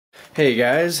Hey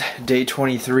guys, day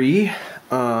 23.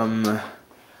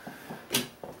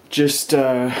 Just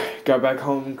got back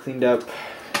home, cleaned up,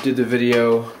 did the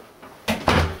video.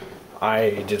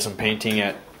 I did some painting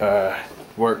at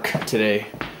work today,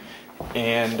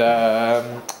 and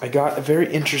I got a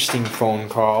very interesting phone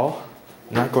call.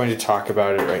 I'm not going to talk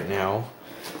about it right now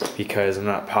because I'm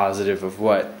not positive of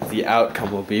what the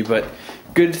outcome will be, but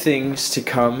good things to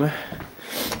come,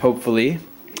 hopefully.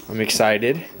 I'm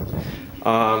excited.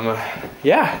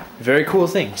 Yeah, very cool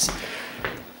things.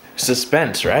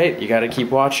 Suspense, right? You gotta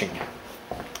keep watching.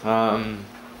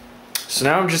 So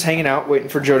now I'm just hanging out, waiting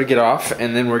for Joe to get off,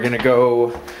 and then we're gonna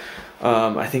go,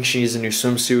 I think she needs a new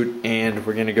swimsuit, and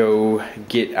we're gonna go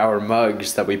get our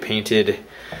mugs that we painted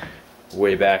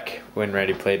way back when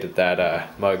Randy played at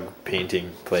that mug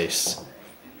painting place.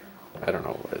 I don't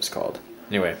know what it's called.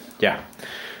 Anyway, yeah,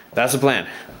 that's the plan.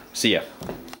 See ya.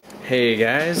 Hey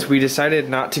guys, we decided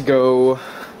not to go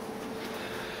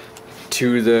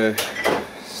to the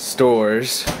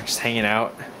stores, we're just hanging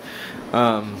out.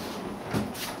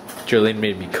 Jolene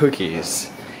made me cookies,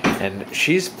 and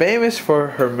she's famous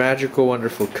for her magical,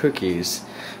 wonderful cookies,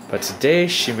 but today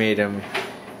she made them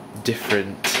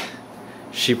different.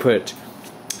 She put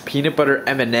peanut butter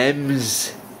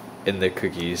M&Ms in the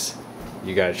cookies.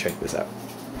 You gotta check this out.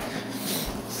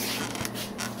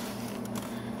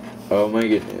 Oh my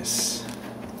goodness.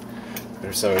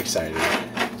 I'm so excited.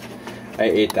 I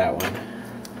ate that one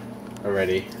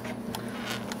already.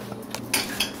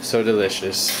 So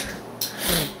delicious.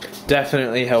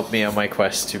 Definitely helped me on my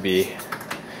quest to be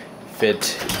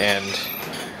fit and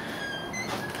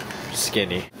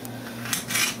skinny.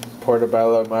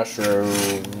 Portobello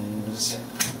mushrooms.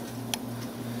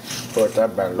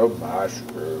 Portobello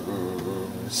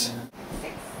mushrooms.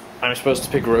 I'm supposed to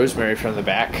pick rosemary from the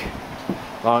back.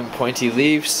 Long pointy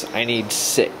leaves, I need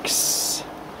 6.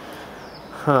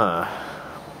 Huh.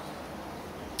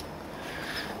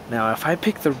 Now if I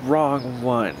pick the wrong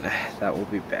one, that will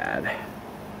be bad.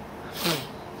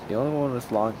 The only one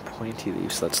with long pointy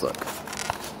leaves, let's look.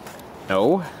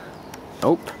 No.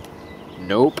 Nope.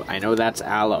 Nope, I know that's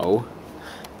aloe.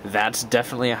 That's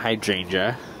definitely a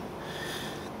hydrangea.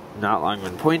 Not long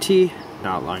and pointy,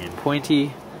 not long and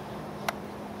pointy.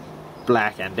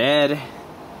 Black and dead.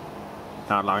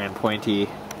 Not long and pointy.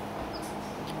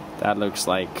 That looks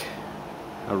like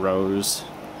a rose.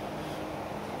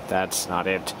 That's not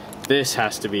it. This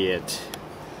has to be it.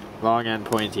 Long and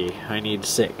pointy. I need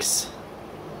 6.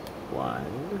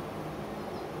 1,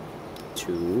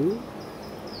 2,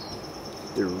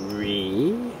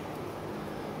 3,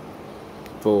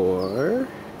 4,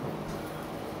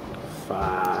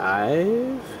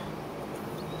 5,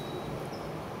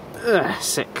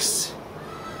 6.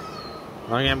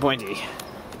 Long and pointy.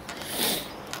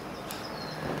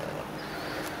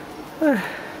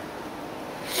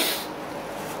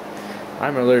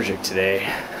 I'm allergic today.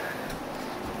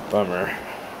 Bummer.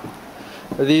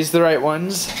 Are these the right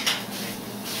ones?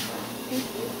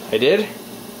 I did?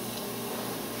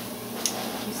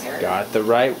 Got the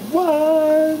right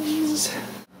ones.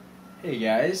 Hey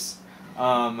guys.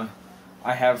 I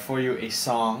have for you a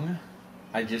song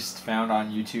I just found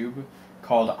on YouTube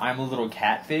called I'm a Little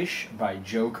Catfish by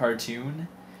Joecartoon,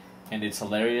 and it's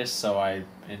hilarious, so I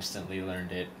instantly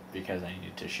learned it because I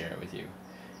needed to share it with you.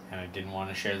 And I didn't want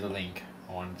to share the link,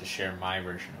 I wanted to share my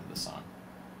version of the song.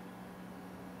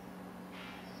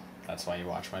 That's why you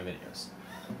watch my videos.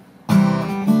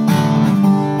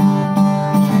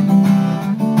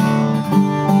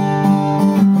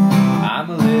 I'm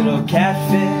a little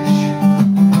catfish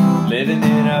living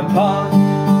in a pond.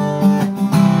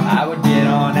 I would get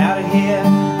on out of here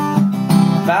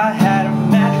if I had a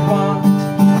magic wand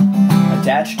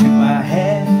attached to my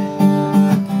head.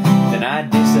 Then I'd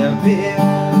disappear,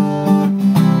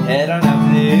 head on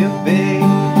up the bay.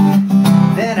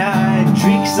 Then I'd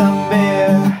drink some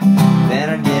beer. Then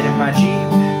I'd get in my Jeep,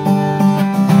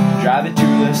 drive it to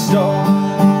the store,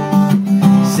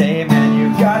 say, man,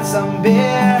 you got some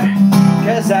beer?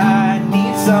 'Cause I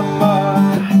need some more.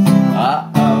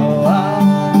 Uh-oh,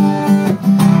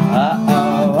 uh-oh,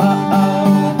 uh-oh,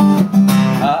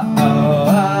 uh-oh,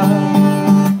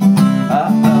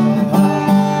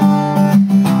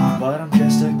 but I'm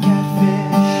just a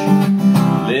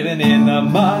catfish living in the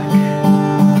muck.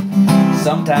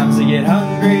 Sometimes I get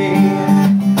hungry,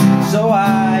 so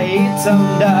I eat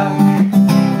some duck.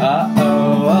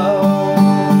 Uh-oh,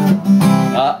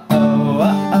 uh-oh, uh-oh,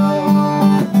 uh-oh.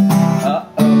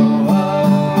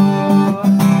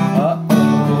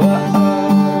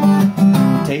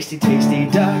 Tasty, tasty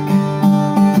duck.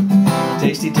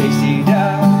 Tasty, tasty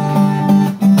duck.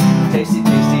 Tasty,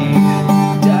 tasty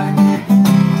duck.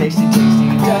 Tasty, tasty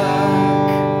duck.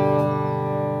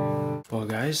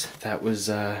 guys, that was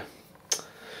the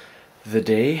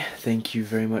day. Thank you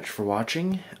very much for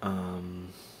watching.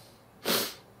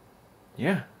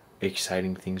 Yeah,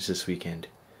 exciting things this weekend.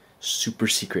 Super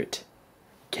secret.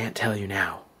 Can't tell you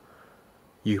now.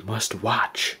 You must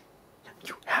watch.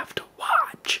 You have to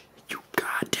watch. You've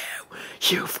got to.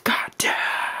 You've got to.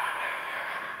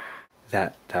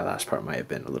 That last part might have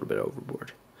been a little bit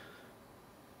overboard.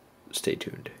 Stay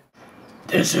tuned.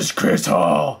 This is Chris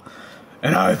Hall,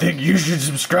 and I think you should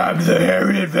subscribe to the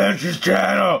Harry Adventures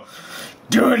channel.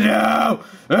 Do it now!